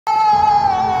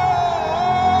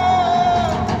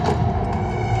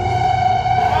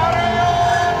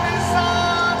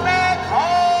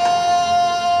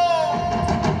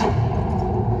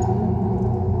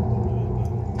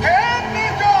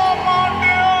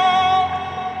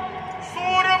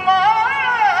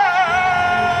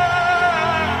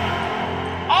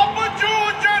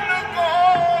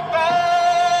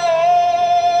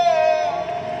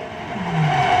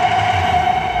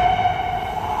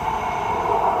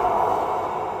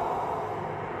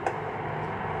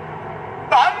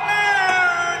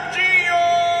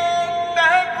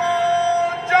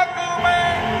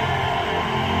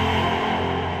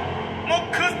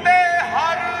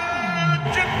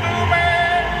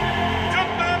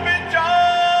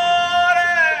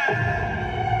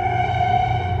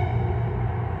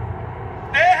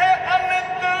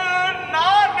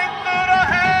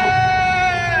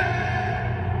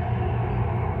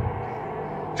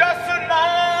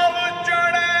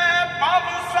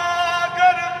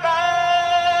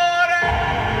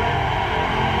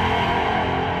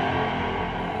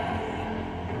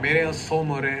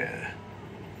मोरे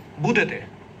बूदे थे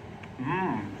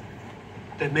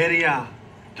ते मेरिया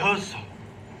 200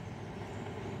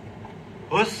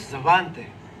 उस जबान ते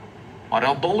अरे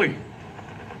अब्दुल्ली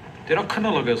तेरा खना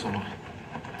लगे सुना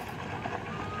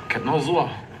कितना जुआ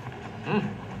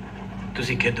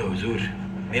तुसी कहते हो हुजूर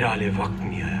मेरा हाले वक्त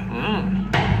नहीं आया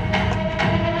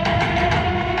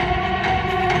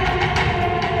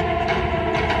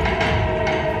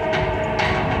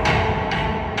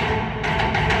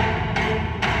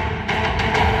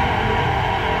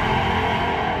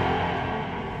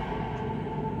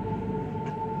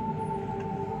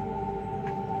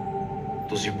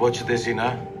तुसी पुछदे सी ना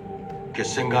कि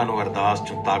ਸਿੰਘਾਂ ਨੂੰ ਅਰਦਾਸ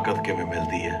ਚੋਂ ਤਾਕਤ ਕਿਵੇਂ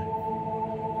ਮਿਲਦੀ ਹੈ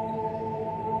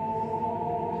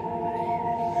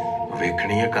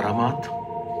ਵੇਖਣੀ ਹੈ ਕਰਾਮਾਤ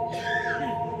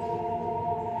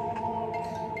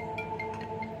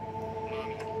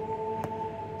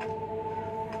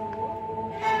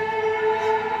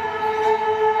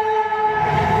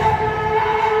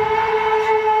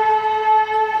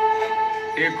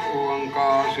एक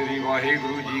ओंकार श्री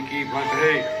वाहिगुरु जी की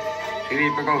फतेह श्री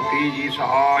भगवती जी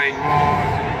सहाय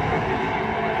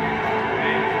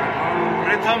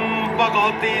प्रथम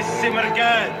भगवती सिमर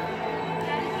के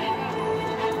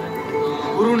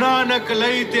गुरु नानक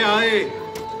लई ते आए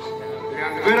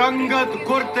विरंगत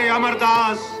गुरते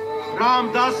अमरदास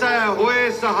रामदास होए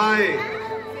सहाय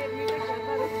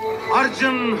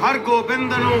अर्जुन हर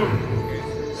गोबिंद नु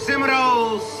सिमराओ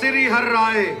श्री हर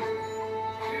राय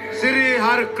श्री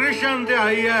हर कृष्ण ते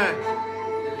आई है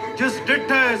जिस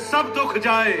डिठे सब दुख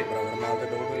जाए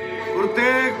गुरु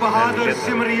तेग बहादुर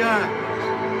सिमरिया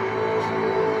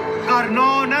कर नौ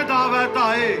न दावे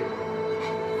ताए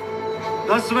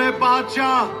 10वें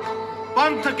पातशाह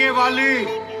पंथ के वाली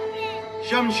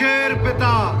शमशेर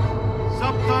पिता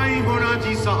सब ताई होना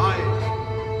जी सहाय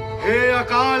हे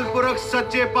अकाल पुरख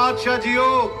सच्चे पातशाह जियो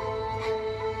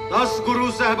 10 गुरु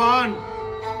साहबान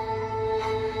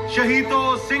शहीदों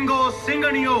सिंघो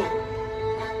सिंघणियों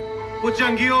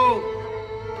पुचंगियो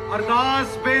अरदास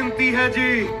बेनती है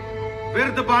जी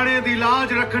विरद बाणे दी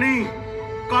लाज रखनी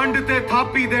कंड ते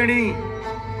थापी देनी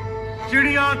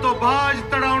चिड़ियां तो बाज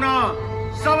तड़ाउना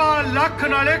 1.25 लाख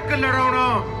नाल एक लड़ाउना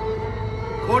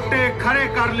खोटे खरे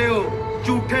कर लियो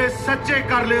झूठे सच्चे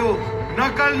कर लियो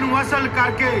नकल नू असल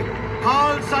करके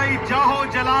खालसाई जाहो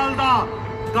जलाल दा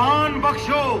दान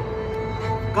बख्शो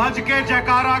गज के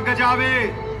जयकारा गजावे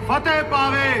फतेह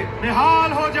पावे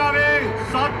निहाल हो जावे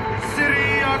सत श्री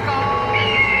अकाल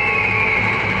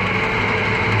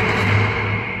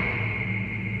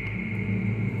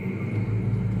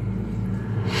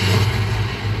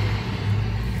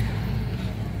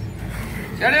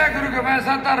जड़िया गुरु के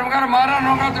पैसा धर्मगर मारा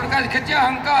नोगा तुड़का खिंचा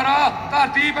हंकारा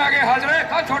धरती पै गए हाजरे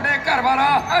था छोटे घर बारा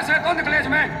ऐसे धुंध क्लेश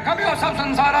में कभी हो सब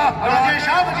संसारा राजे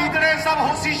शाह जीतने सब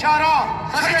होशी शारा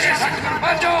सच्चे सच पर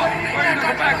बचो कोई न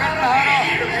कर रहा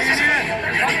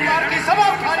की सभा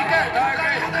उठाई के